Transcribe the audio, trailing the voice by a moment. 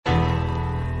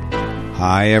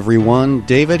Hi everyone,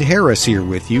 David Harris here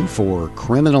with you for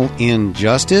Criminal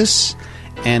Injustice,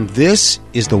 and this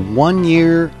is the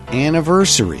 1-year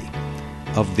anniversary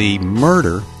of the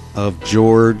murder of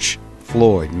George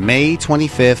Floyd. May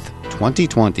 25th,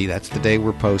 2020, that's the day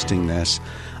we're posting this,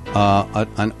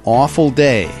 an awful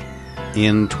day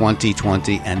in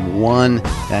 2020 and one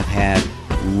that had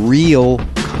real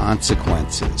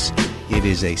consequences. It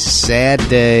is a sad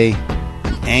day,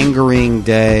 an angering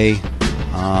day,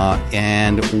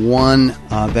 and one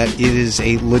that it is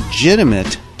a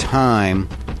legitimate time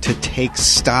to take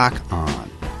stock on,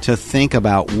 to think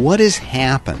about what has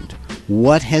happened,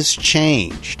 what has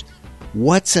changed,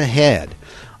 what's ahead.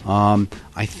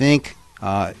 I think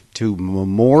to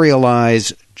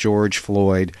memorialize George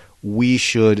Floyd, we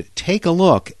should take a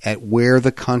look at where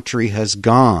the country has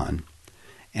gone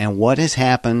and what has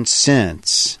happened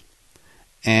since,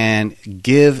 and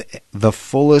give the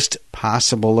fullest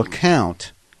possible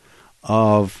account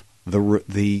of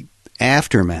the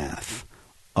aftermath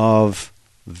of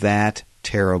that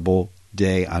terrible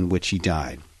day on which he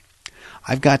died.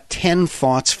 I've got 10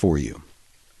 thoughts for you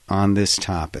on this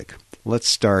topic. Let's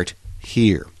start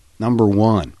here. Number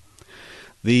 1,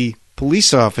 the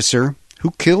police officer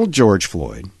who killed George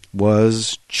Floyd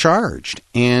was charged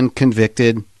and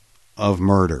convicted of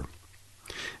murder.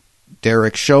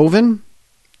 Derek Chauvin,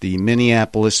 the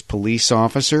Minneapolis police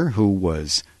officer who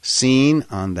was seen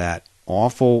on that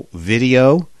awful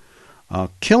video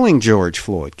killing George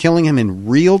Floyd, killing him in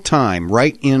real time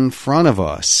right in front of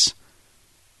us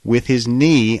with his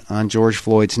knee on George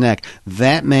Floyd's neck.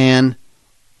 That man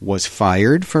was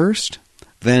fired first,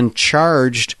 then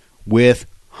charged with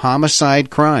homicide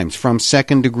crimes from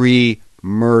second-degree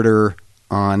murder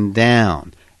on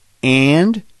down.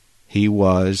 And he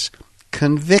was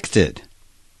convicted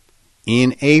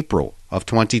in April of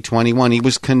 2021. He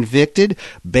was convicted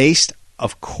based,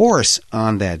 of course,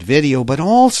 on that video, but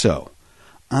also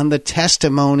on the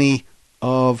testimony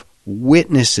of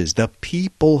witnesses, the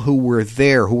people who were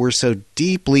there, who were so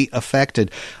deeply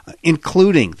affected,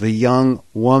 including the young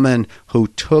woman who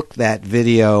took that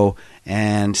video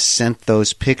and sent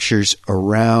those pictures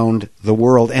around the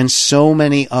world, and so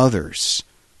many others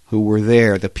who were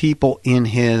there, the people in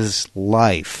his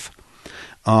life.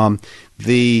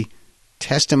 The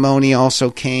testimony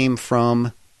also came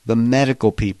from the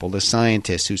medical people, the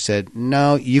scientists, who said,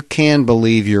 no, you can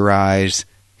believe your eyes.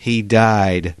 He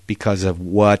died because of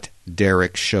what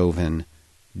Derek Chauvin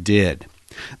did.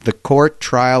 The court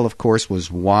trial, of course, was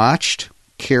watched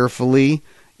carefully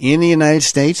in the United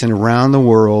States and around the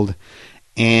world,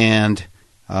 and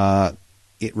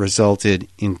it resulted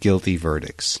in guilty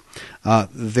verdicts.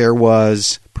 There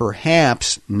was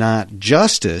perhaps not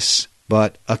justice,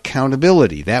 but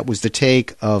accountability. That was the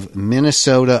take of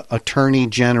Minnesota Attorney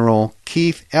General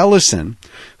Keith Ellison,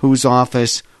 whose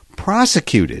office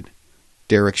prosecuted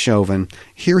Derek Chauvin.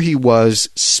 Here he was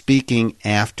speaking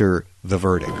after the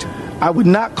verdict. I would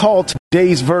not call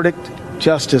today's verdict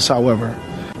justice, however,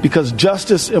 because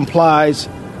justice implies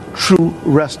true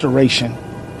restoration.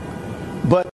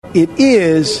 But it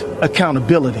is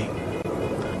accountability,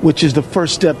 which is the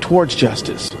first step towards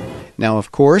justice. Now,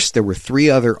 of course, there were 3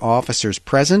 other officers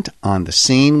present on the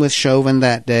scene with Chauvin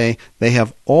that day. They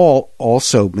have all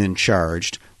also been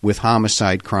charged with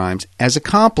homicide crimes as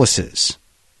accomplices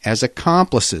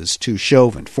to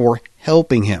Chauvin for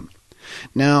helping him.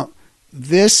 Now,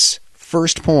 this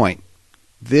first point,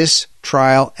 this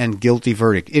trial and guilty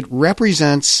verdict, it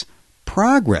represents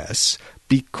progress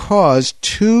because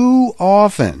too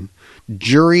often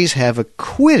juries have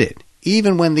acquitted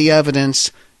even when the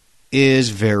evidence is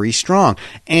very strong.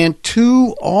 And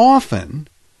too often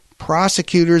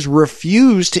prosecutors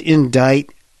refuse to indict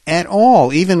at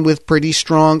all, even with pretty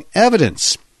strong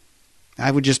evidence.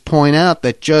 I would just point out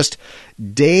that just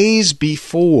days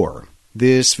before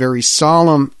this very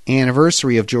solemn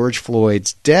anniversary of George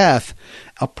Floyd's death,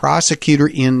 a prosecutor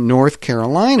in North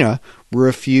Carolina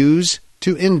refused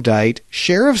to indict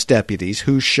sheriff's deputies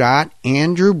who shot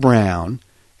Andrew Brown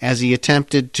as he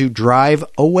attempted to drive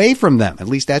away from them. At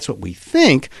least that's what we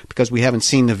think, because we haven't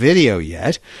seen the video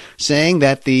yet, saying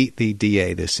that the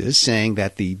DA, saying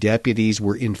that the deputies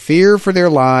were in fear for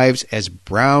their lives as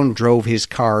Brown drove his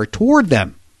car toward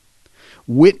them.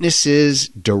 Witnesses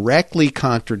directly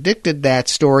contradicted that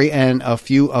story, and a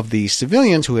few of the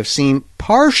civilians who have seen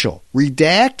partial,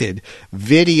 redacted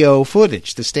video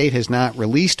footage, the state has not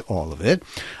released all of it,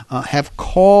 have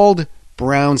called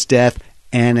Brown's death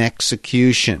an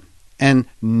execution and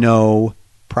no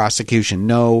prosecution,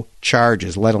 no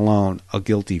charges, let alone a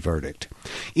guilty verdict.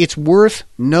 It's worth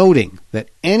noting that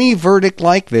any verdict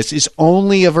like this is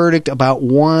only a verdict about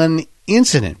one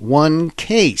incident, one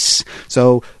case.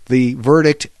 So the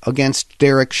verdict against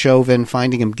Derek Chauvin,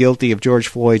 finding him guilty of George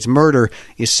Floyd's murder,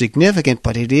 is significant,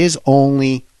 but it is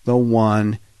only the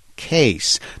one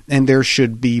case. And there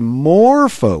should be more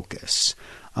focus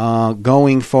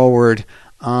going forward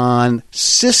on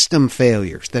system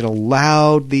failures that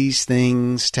allowed these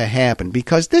things to happen,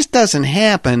 because this doesn't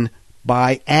happen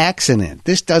by accident.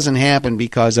 This doesn't happen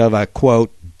because of a,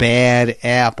 quote, bad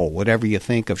apple, whatever you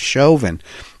think of Chauvin.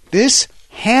 This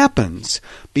happens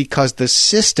because the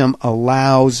system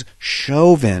allows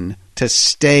Chauvin to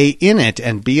stay in it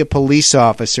and be a police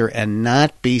officer and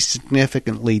not be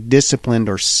significantly disciplined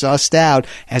or sussed out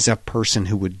as a person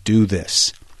who would do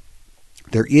this.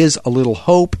 There is a little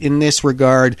hope in this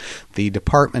regard. The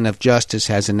Department of Justice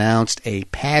has announced a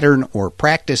pattern or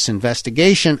practice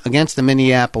investigation against the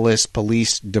Minneapolis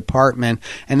Police Department,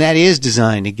 and that is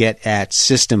designed to get at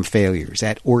system failures,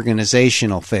 at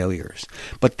organizational failures.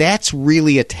 But that's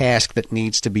really a task that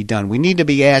needs to be done. We need to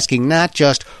be asking not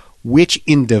just which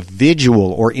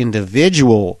individual or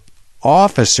individual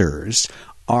officers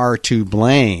are to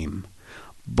blame,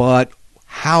 but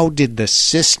how did the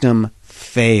system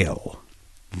fail?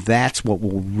 That's what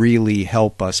will really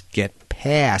help us get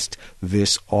past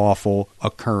this awful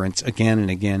occurrence again and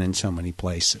again in so many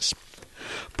places.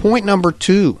 Point number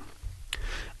 2,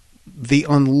 the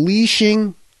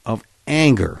unleashing of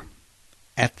anger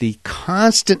at the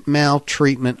constant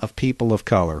maltreatment of people of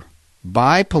color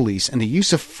by police and the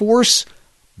use of force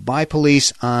by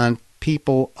police on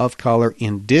people of color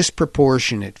in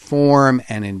disproportionate form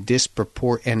and at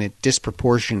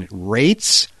disproportionate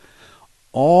rates.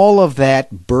 All of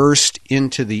that burst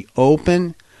into the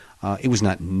open. It was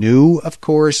not new, of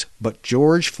course, but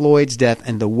George Floyd's death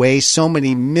and the way so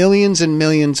many millions and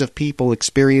millions of people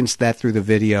experienced that through the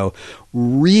video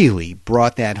really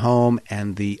brought that home,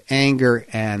 and the anger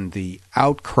and the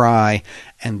outcry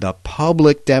and the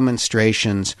public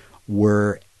demonstrations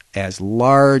were as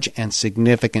large and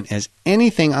significant as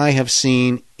anything I have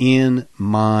seen in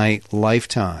my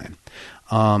lifetime.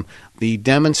 The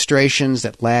demonstrations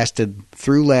that lasted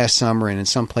through last summer and in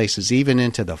some places even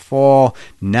into the fall,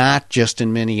 not just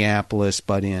in Minneapolis,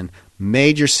 but in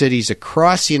major cities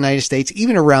across the United States,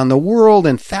 even around the world,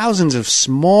 and thousands of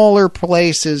smaller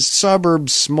places,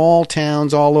 suburbs, small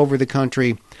towns all over the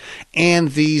country. And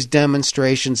these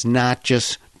demonstrations not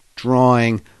just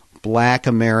drawing black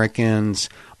Americans,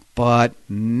 but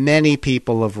many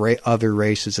people of other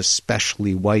races,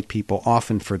 especially white people,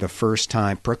 often for the first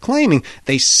time, proclaiming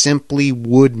they simply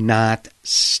would not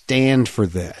stand for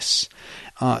this.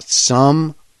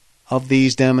 Some of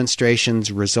these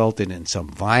demonstrations resulted in some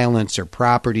violence or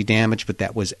property damage, but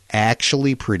that was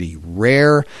actually pretty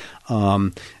rare.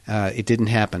 It didn't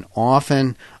happen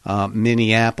often,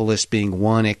 Minneapolis being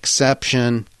one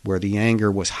exception where the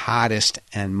anger was hottest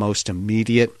and most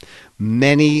immediate.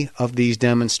 Many of these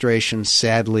demonstrations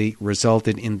sadly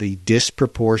resulted in the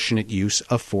disproportionate use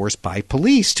of force by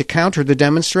police to counter the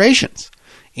demonstrations,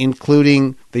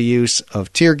 including the use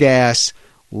of tear gas,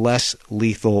 less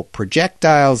lethal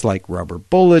projectiles like rubber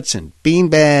bullets and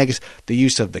beanbags, the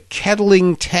use of the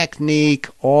kettling technique,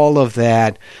 all of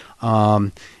that.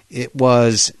 It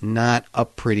was not a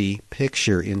pretty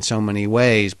picture in so many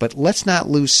ways, but let's not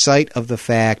lose sight of the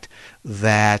fact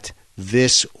that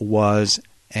this was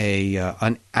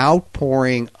an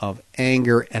outpouring of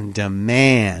anger and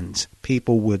demands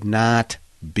people would not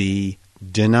be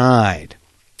denied.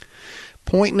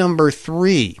 Point number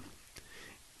 3.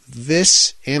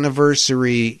 This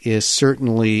anniversary is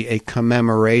certainly a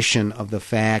commemoration of the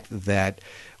fact that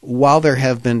while there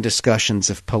have been discussions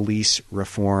of police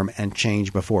reform and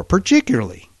change before,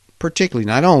 particularly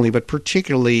not only, but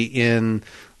particularly in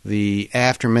the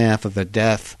aftermath of the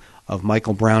death of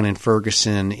Michael Brown in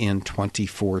Ferguson in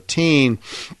 2014,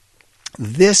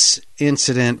 this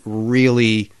incident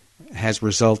really has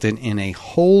resulted in a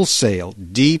wholesale,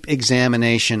 deep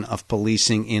examination of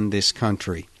policing in this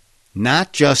country.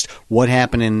 Not just what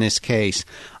happened in this case,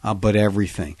 but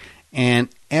everything. And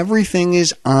everything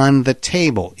is on the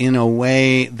table in a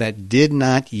way that did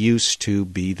not used to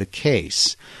be the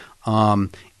case.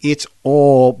 It's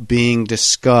all being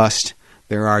discussed.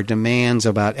 There are demands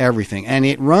about everything, and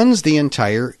it runs the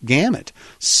entire gamut.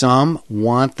 Some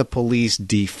want the police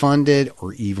defunded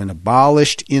or even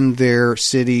abolished in their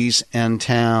cities and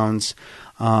towns.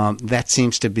 That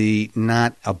seems to be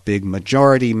not a big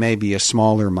majority, maybe a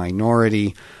smaller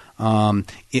minority.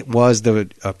 It was the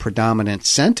predominant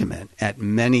sentiment at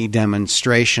many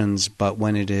demonstrations, but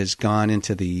when it has gone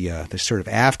into the sort of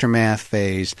aftermath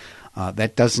phase,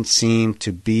 that doesn't seem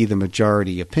to be the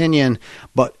majority opinion.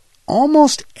 But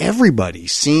almost everybody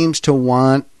seems to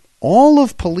want all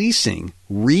of policing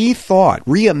rethought,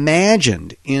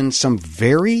 reimagined in some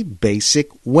very basic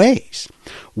ways.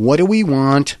 What do we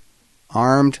want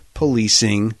armed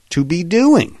policing to be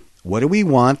doing? What do we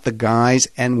want the guys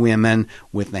and women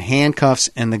with the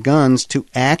handcuffs and the guns to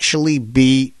actually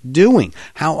be doing?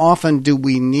 How often do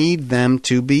we need them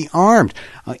to be armed?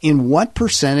 In what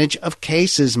percentage of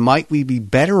cases might we be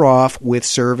better off with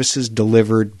services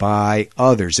delivered by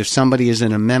others? If somebody is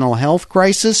in a mental health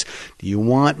crisis, do you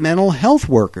want mental health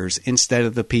workers instead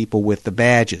of the people with the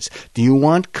badges? Do you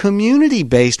want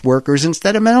community-based workers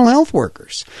instead of mental health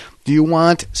workers? Do you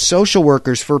want social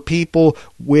workers for people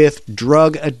with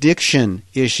drug addiction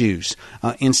issues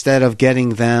instead of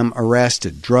getting them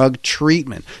arrested? Drug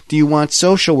treatment. Do you want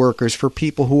social workers for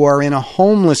people who are in a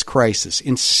homeless crisis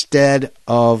instead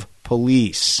of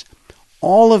police?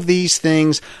 All of these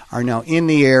things are now in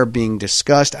the air being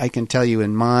discussed. I can tell you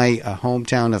in my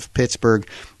hometown of Pittsburgh,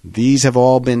 these have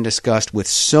all been discussed with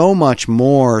so much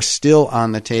more still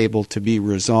on the table to be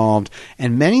resolved.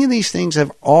 And many of these things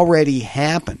have already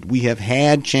happened. We have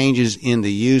had changes in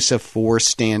the use of force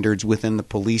standards within the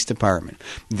police department.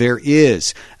 There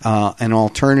is an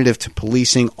alternative to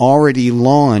policing already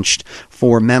launched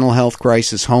for mental health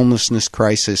crisis, homelessness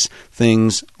crisis,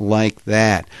 things like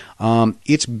that.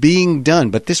 It's being done,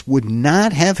 but this would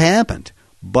not have happened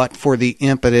but for the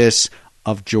impetus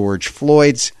of George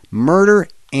Floyd's murder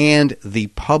and the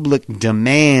public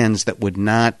demands that would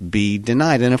not be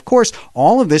denied. And of course,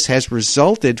 all of this has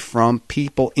resulted from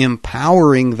people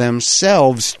empowering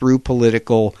themselves through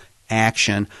political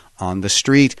action on the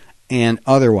street and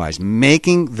otherwise,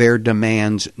 making their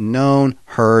demands known,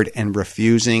 heard, and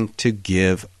refusing to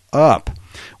give up.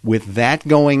 With that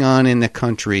going on in the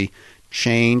country,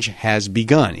 change has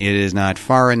begun. It is not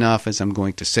far enough, as I'm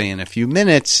going to say in a few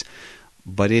minutes,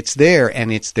 but it's there,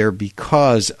 and it's there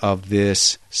because of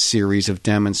this series of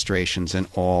demonstrations and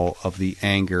all of the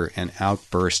anger and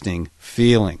outbursting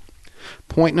feeling.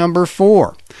 Point number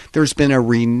 4, there's been a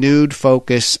renewed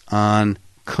focus on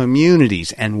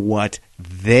communities and what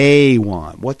they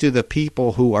want. What do the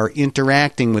people who are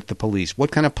interacting with the police,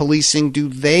 what kind of policing do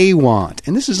they want?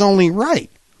 And this is only right.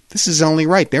 This is only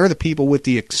right. They're the people with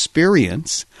the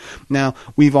experience. Now,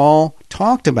 we've all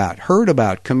heard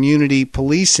about community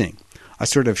policing, a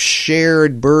sort of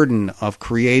shared burden of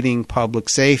creating public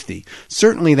safety.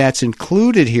 Certainly that's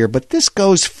included here, but this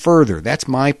goes further. That's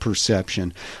my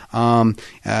perception.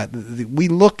 We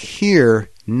look here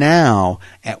now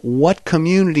at what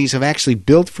communities have actually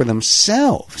built for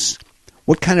themselves.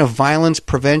 What kind of violence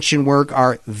prevention work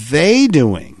are they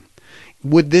doing?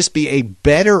 Would this be a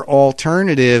better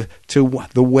alternative to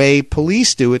the way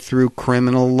police do it through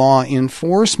criminal law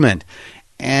enforcement?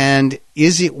 And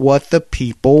is it what the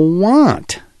people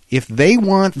want? If they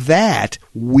want that,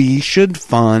 we should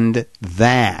fund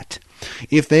that.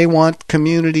 If they want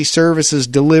community services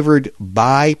delivered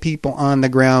by people on the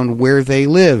ground where they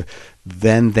live,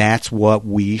 then that's what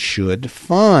we should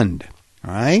fund.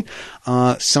 All right?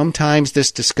 Sometimes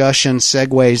this discussion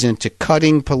segues into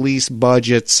cutting police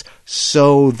budgets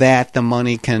so that the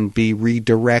money can be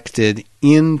redirected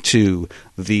into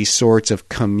these sorts of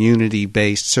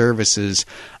community-based services.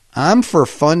 I'm for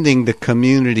funding the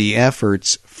community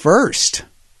efforts first.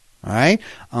 All right?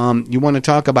 You want to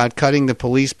talk about cutting the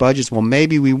police budgets? Well,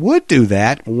 maybe we would do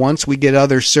that once we get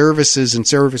other services and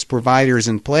service providers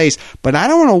in place, but I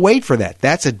don't want to wait for that.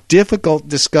 That's a difficult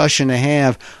discussion to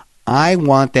have. I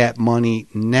want that money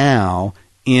now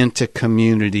into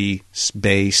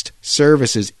community-based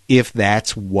services if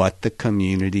that's what the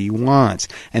community wants.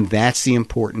 And that's the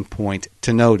important point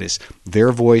to notice.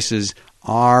 Their voices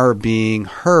are being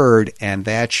heard, and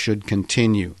that should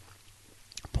continue.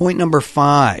 Point number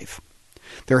 5,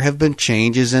 there have been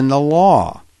changes in the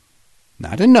law.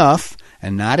 Not enough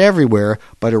and not everywhere,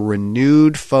 but a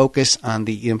renewed focus on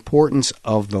the importance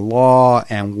of the law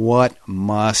and what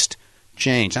must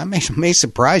change. That may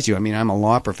surprise you. I mean, I'm a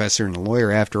law professor and a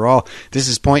lawyer after all. This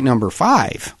is point number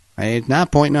 5, right?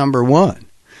 Not point number 1.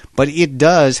 But it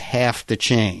does have to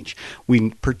change. We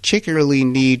particularly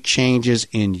need changes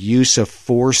in use of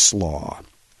force law.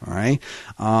 All right?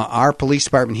 Our police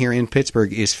department here in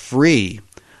Pittsburgh is free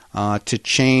to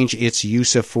change its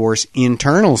use of force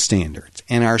internal standards.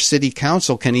 And our city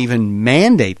council can even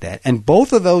mandate that. And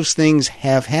both of those things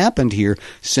have happened here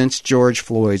since George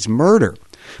Floyd's murder.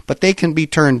 But they can be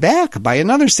turned back by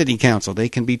another city council. They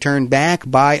can be turned back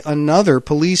by another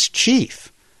police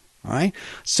chief. All right?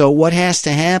 So what has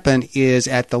to happen is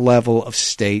at the level of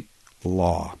state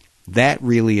law. That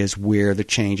really is where the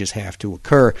changes have to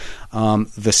occur.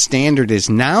 The standard is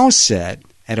now set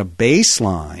at a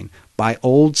baseline by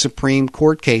old Supreme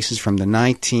Court cases from the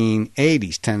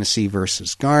 1980s, Tennessee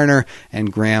versus Garner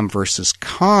and Graham versus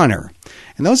Connor.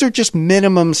 And those are just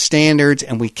minimum standards,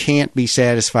 and we can't be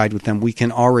satisfied with them. We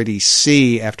can already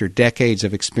see, after decades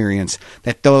of experience,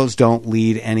 that those don't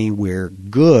lead anywhere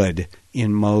good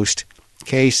in most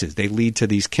cases. They lead to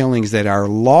these killings that are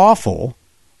lawful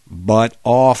but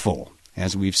awful,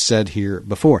 as we've said here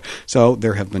before. So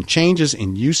there have been changes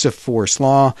in use of force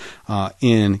law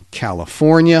in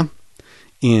California,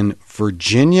 in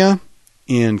Virginia,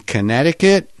 in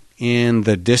Connecticut, in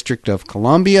the District of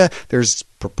Columbia. There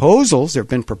have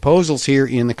been proposals here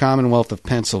in the Commonwealth of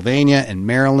Pennsylvania and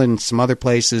Maryland and some other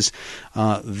places.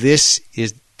 This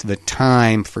is the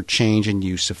time for change in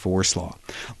use of force law.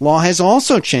 Law has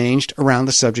also changed around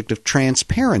the subject of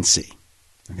transparency.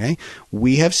 Okay?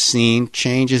 We have seen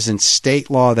changes in state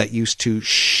law that used to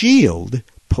shield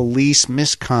police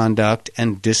misconduct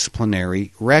and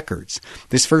disciplinary records.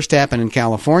 This first happened in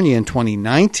California in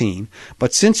 2019,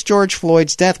 but since George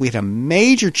Floyd's death, we had a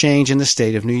major change in the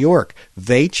state of New York.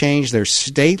 They changed their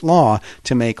state law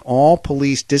to make all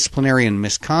police disciplinary and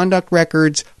misconduct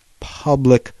records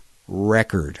public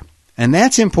record. And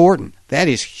that's important. That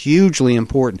is hugely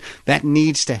important. That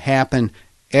needs to happen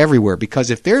everywhere, because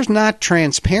if there's not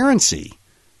transparency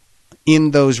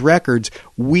in those records,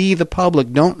 we, the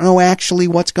public, don't know actually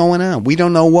what's going on. We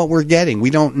don't know what we're getting. We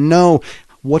don't know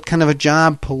what kind of a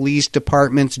job police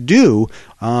departments do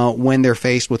when they're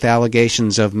faced with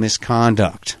allegations of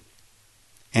misconduct.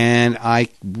 And I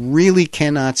really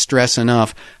cannot stress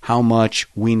enough how much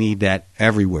we need that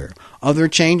everywhere. Other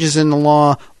changes in the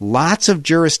law, lots of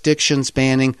jurisdictions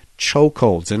banning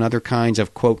chokeholds and other kinds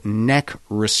of, quote, neck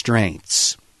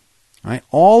restraints. Right?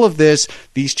 All of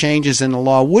these changes in the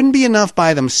law wouldn't be enough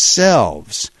by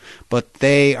themselves, but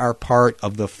they are part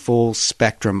of the full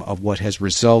spectrum of what has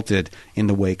resulted in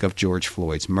the wake of George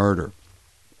Floyd's murder.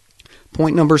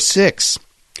 Point number 6,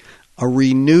 a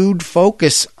renewed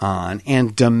focus on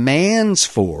and demands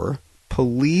for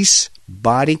police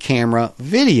body camera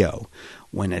video.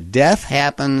 When a death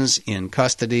happens in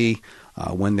custody,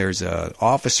 when there's an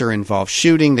officer-involved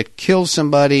shooting that kills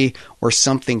somebody, or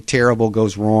something terrible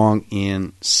goes wrong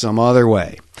in some other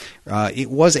way. It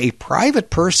was a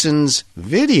private person's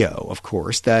video, of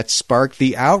course, that sparked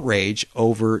the outrage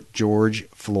over George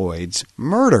Floyd's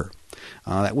murder.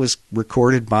 That was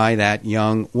recorded by that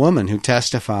young woman who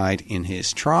testified in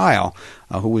his trial,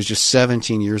 who was just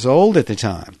 17 years old at the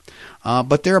time.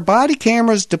 But there are body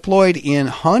cameras deployed in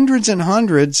hundreds and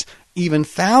hundreds, even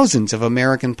thousands of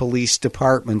American police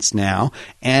departments now.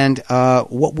 And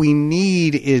what we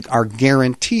need are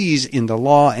guarantees in the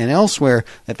law and elsewhere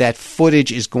that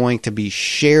footage is going to be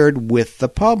shared with the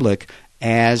public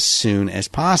as soon as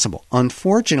possible.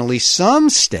 Unfortunately, some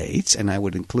states, and I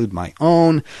would include my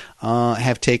own,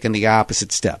 have taken the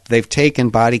opposite step. They've taken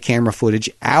body camera footage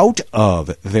out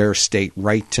of their state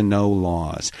right-to-know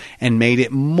laws and made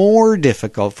it more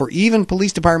difficult for even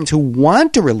police departments who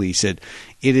want to release it.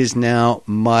 It is now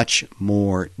much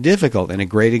more difficult. And a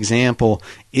great example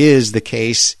is the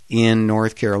case in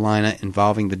North Carolina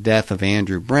involving the death of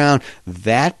Andrew Brown.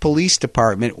 That police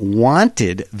department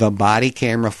wanted the body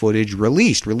camera footage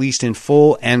released in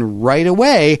full and right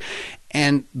away.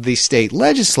 And the state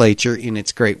legislature, in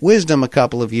its great wisdom a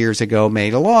couple of years ago,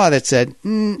 made a law that said,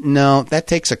 no, that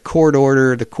takes a court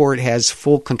order. The court has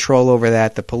full control over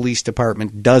that. The police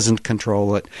department doesn't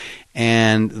control it.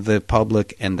 And the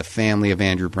public and the family of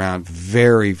Andrew Brown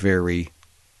very, very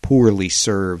poorly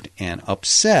served and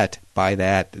upset by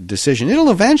that decision. It'll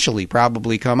eventually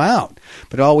probably come out.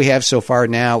 But all we have so far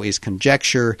now is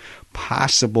conjecture,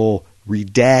 possible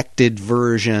redacted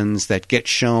versions that get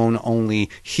shown only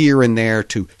here and there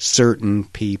to certain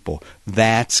people.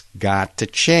 That's got to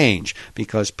change,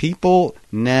 because people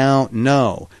now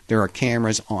know there are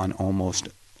cameras on almost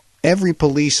every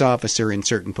police officer in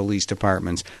certain police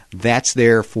departments. That's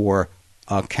there for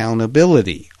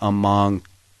accountability, among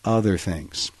other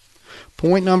things.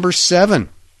 Point number 7.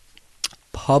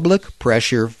 Public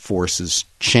pressure forces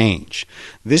change.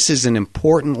 This is an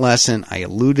important lesson. I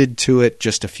alluded to it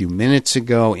just a few minutes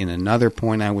ago in another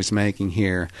point I was making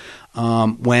here.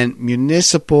 When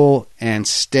municipal and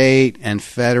state and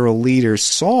federal leaders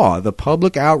saw the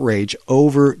public outrage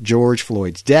over George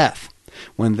Floyd's death,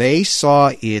 when they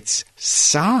saw its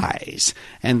size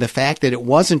and the fact that it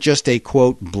wasn't just a,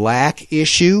 quote, black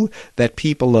issue, that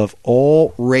people of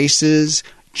all races,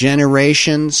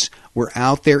 generations were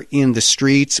out there in the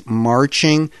streets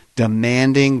marching,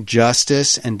 demanding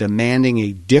justice and demanding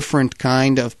a different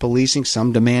kind of policing,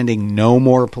 some demanding no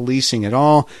more policing at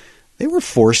all, they were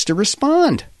forced to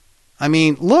respond. I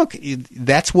mean, look,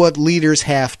 that's what leaders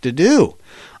have to do.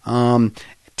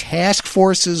 Task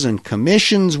forces and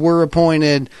commissions were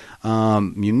appointed.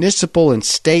 Municipal and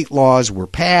state laws were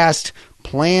passed.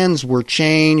 Plans were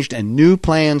changed and new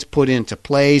plans put into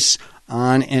place.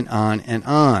 On and on and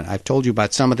on. I've told you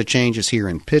about some of the changes here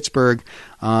in Pittsburgh.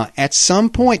 At some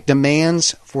point,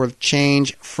 demands for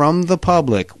change from the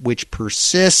public, which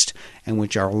persist and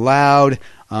which are loud,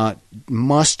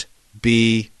 must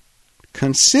be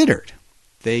considered.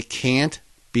 They can't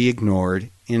be ignored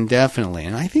indefinitely.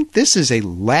 And I think this is a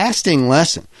lasting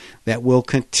lesson that will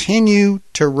continue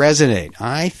to resonate.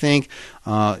 I think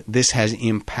this has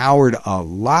empowered a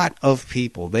lot of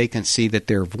people. They can see that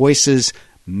their voices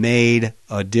made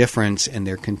a difference, and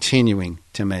they're continuing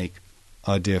to make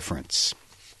a difference.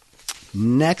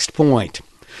 Next point.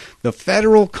 The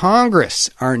federal Congress,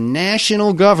 our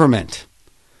national government,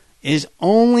 is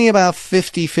only about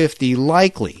 50-50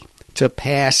 likely to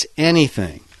pass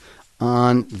anything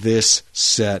on this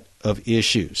set of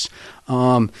issues.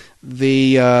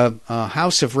 The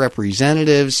House of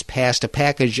Representatives passed a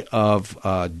package of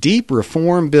deep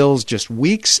reform bills just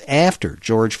weeks after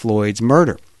George Floyd's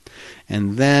murder.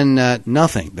 And then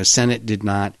nothing. The Senate did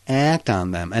not act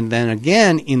on them. And then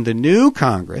again, in the new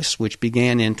Congress, which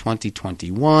began in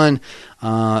 2021,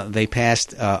 they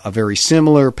passed a very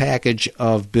similar package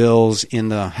of bills in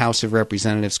the House of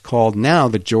Representatives called now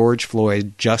the George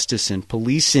Floyd Justice and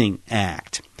Policing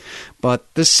Act.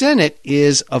 But the Senate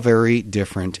is a very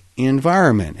different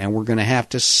environment, and we're going to have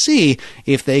to see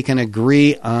if they can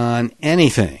agree on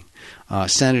anything.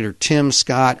 Senator Tim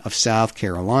Scott of South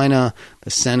Carolina, the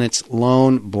Senate's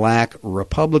lone black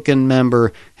Republican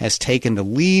member, has taken the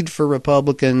lead for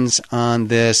Republicans on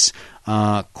this.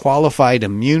 Qualified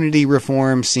immunity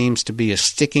reform seems to be a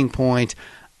sticking point.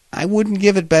 I wouldn't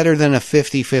give it better than a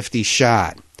 50-50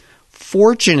 shot.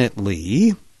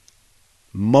 Fortunately,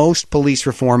 most police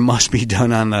reform must be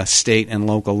done on the state and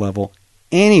local level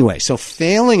anyway. So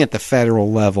failing at the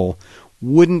federal level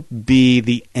wouldn't be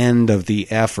the end of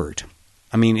the effort.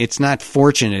 I mean, it's not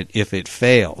fortunate if it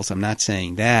fails. I'm not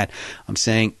saying that. I'm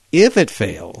saying if it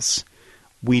fails,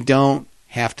 we don't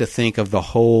have to think of the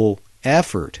whole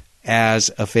effort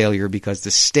as a failure because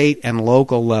the state and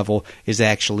local level is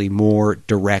actually more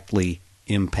directly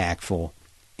impactful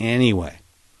anyway.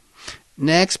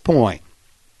 Next point.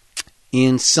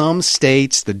 In some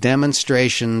states, the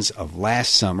demonstrations of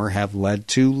last summer have led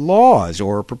to laws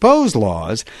or proposed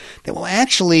laws that will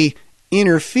actually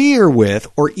interfere with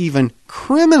or even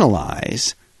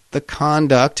criminalize the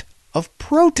conduct of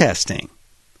protesting.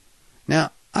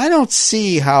 Now, I don't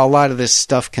see how a lot of this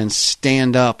stuff can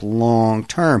stand up long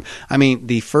term. I mean,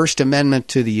 the First Amendment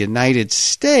to the United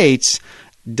States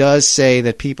does say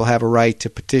that people have a right to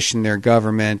petition their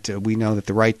government. We know that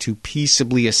the right to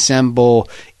peaceably assemble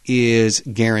is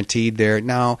guaranteed there.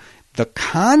 Now, the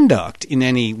conduct in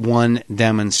any one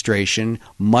demonstration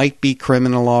might be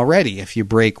criminal already. If you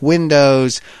break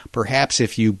windows, perhaps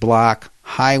if you block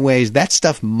highways, that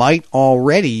stuff might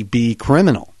already be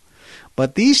criminal.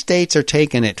 But these states are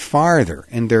taking it farther,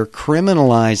 and they're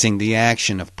criminalizing the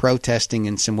action of protesting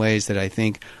in some ways that I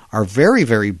think are very,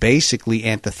 very basically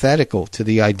antithetical to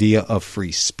the idea of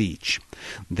free speech.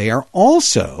 They are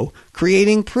also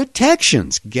creating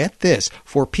protections, get this,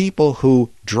 for people who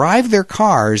drive their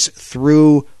cars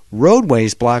through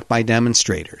roadways blocked by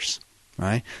demonstrators.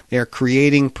 Right? They are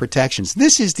creating protections.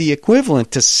 This is the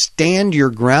equivalent to stand your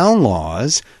ground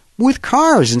laws with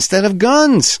cars instead of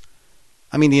guns.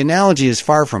 I mean, the analogy is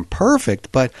far from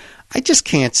perfect, but I just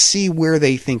can't see where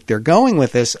they think they're going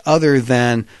with this other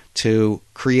than to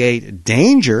create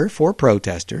danger for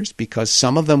protesters, because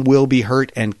some of them will be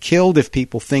hurt and killed if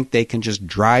people think they can just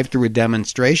drive through a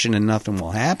demonstration and nothing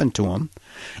will happen to them.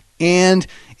 And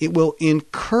it will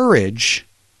encourage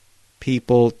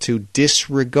people to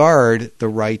disregard the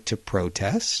right to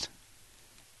protest.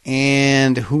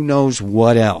 And who knows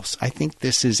what else. I think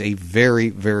this is a very,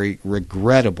 very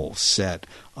regrettable set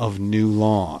of new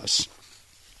laws.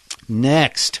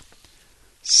 Next,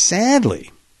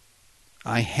 sadly,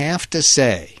 I have to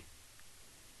say,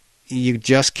 you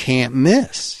just can't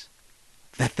miss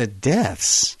that the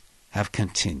deaths have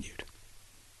continued.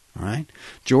 All right?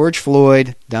 George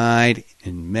Floyd died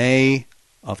in May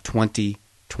of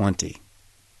 2020.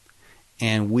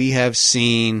 And we have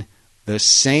seen the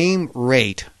same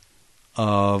rate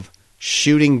of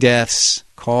shooting deaths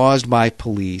caused by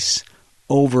police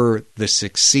over the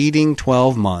succeeding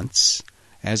 12 months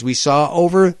as we saw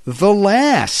over the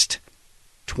last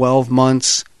 12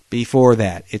 months before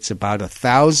that. It's about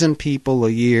 1,000 people a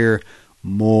year,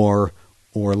 more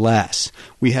or less.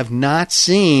 We have not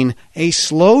seen a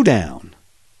slowdown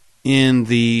in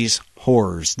these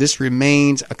horrors. This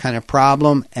remains a kind of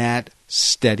problem at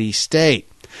steady state.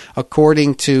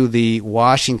 According to the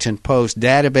Washington Post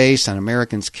database on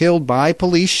Americans killed by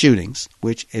police shootings,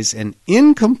 which is an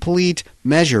incomplete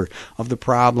measure of the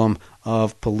problem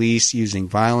of police using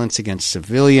violence against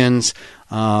civilians,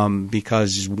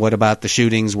 because what about the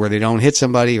shootings where they don't hit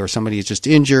somebody or somebody is just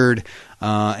injured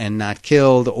and not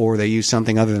killed, or they use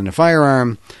something other than a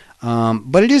firearm?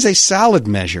 But it is a solid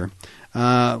measure.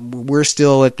 We're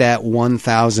still at that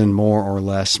 1,000 more or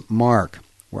less mark.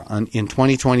 In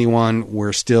 2021,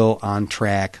 we're still on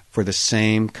track for the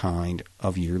same kind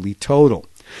of yearly total.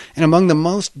 And among the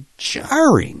most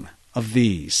jarring of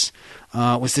these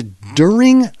was that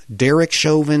during Derek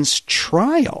Chauvin's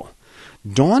trial,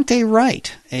 Daunte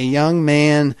Wright, a young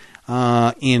man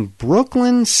in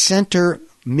Brooklyn Center,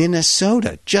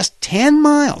 Minnesota, just 10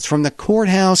 miles from the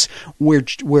courthouse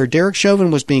where Derek Chauvin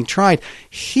was being tried,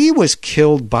 he was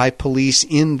killed by police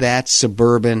in that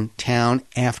suburban town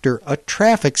after a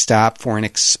traffic stop for an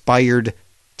expired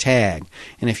tag.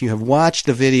 And if you have watched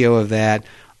the video of that,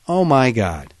 oh my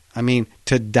God, I mean,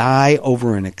 to die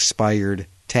over an expired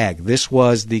tag. This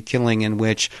was the killing in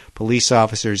which police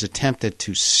officers attempted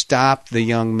to stop the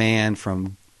young man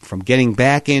from getting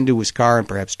back into his car and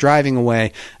perhaps driving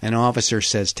away. An officer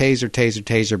says, taser, taser,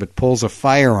 taser, but pulls a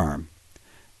firearm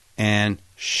and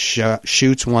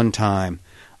shoots one time,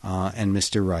 and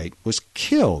Mr. Wright was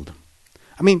killed.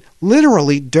 I mean,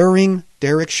 literally during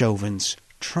Derek Chauvin's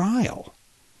trial,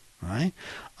 right?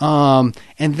 And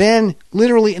then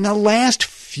literally in the last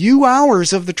few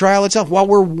hours of the trial itself, while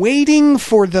we're waiting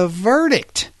for the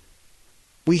verdict,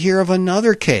 we hear of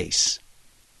another case.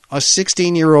 A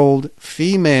 16-year-old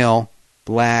female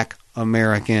black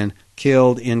American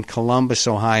killed in Columbus,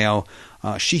 Ohio.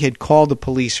 She had called the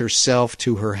police herself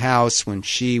to her house when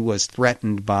she was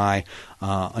threatened by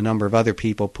a number of other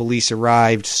people. Police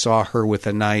arrived, saw her with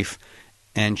a knife,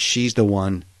 and she's the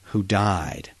one who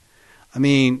died. I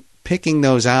mean, picking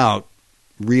those out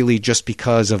really just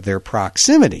because of their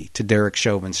proximity to Derek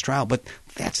Chauvin's trial. But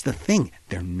that's the thing.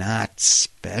 They're not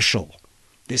special.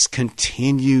 This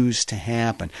continues to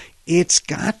happen. It's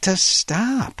got to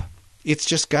stop. It's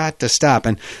just got to stop.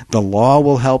 And the law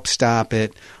will help stop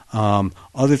it.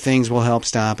 Other things will help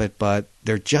stop it. But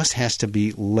there just has to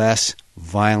be less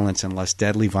violence and less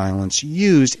deadly violence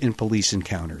used in police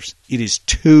encounters. It is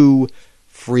too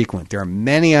frequent. There are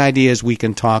many ideas we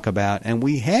can talk about, and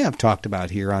we have talked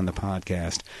about here on the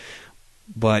podcast.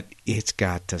 But it's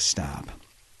got to stop.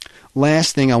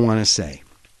 Last thing I want to say.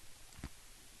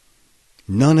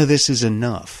 None of this is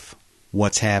enough,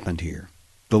 what's happened here.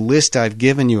 The list I've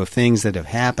given you of things that have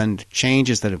happened,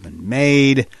 changes that have been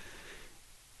made,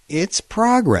 it's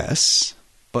progress,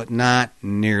 but not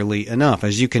nearly enough.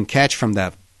 As you can catch from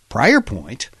that prior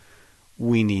point,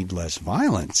 we need less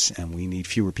violence and we need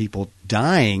fewer people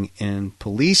dying in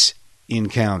police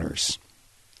encounters.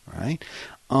 Right?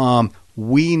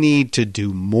 We need to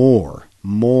do more.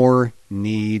 More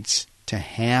needs to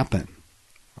happen.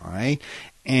 All right?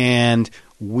 And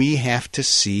we have to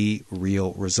see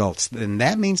real results. And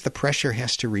that means the pressure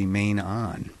has to remain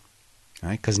on.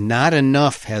 Right? Because not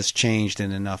enough has changed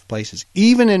in enough places.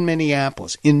 Even in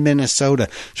Minneapolis, in Minnesota,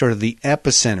 sort of the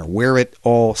epicenter, where it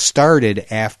all started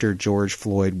after George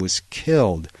Floyd was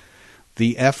killed,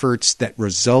 the efforts that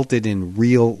resulted in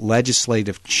real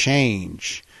legislative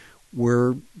change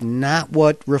were not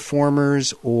what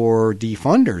reformers or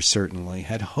defunders certainly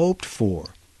had hoped for.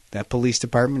 That police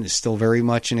department is still very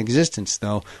much in existence,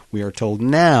 though we are told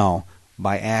now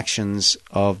by actions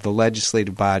of the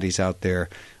legislative bodies out there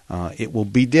it will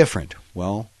be different.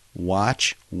 Well,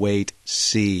 watch, wait,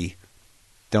 see.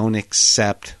 Don't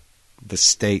accept the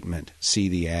statement. See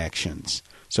the actions.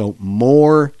 So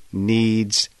more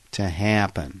needs to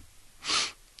happen.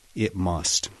 It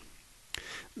must.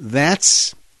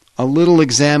 That's a little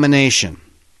examination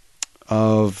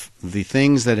of the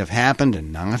things that have happened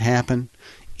and not happened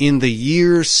in the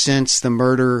years since the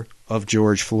murder of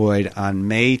George Floyd on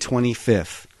May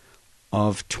 25th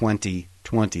of 2020.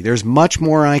 There's much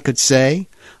more I could say.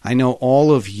 I know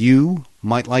all of you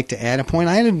might like to add a point.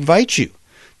 I'd invite you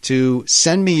to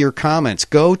send me your comments.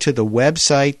 Go to the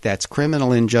website, that's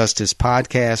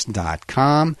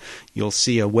criminalinjusticepodcast.com. You'll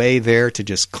see a way there to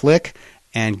just click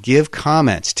and give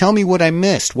comments. Tell me what I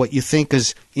missed, what you think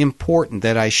is important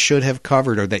that I should have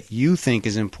covered or that you think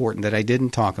is important that I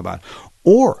didn't talk about.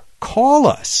 Or call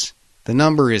us. The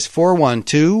number is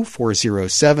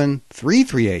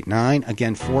 412-407-3389.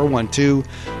 Again,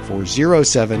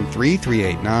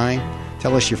 412-407-3389.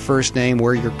 Tell us your first name,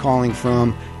 where you're calling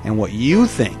from, and what you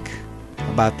think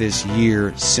about this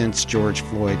year since George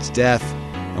Floyd's death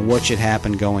and what should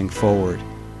happen going forward.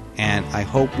 and I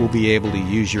hope we'll be able to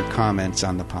use your comments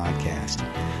on the podcast.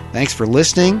 Thanks for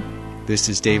listening. This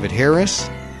is David Harris,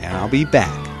 and I'll be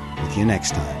back with you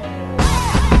next time.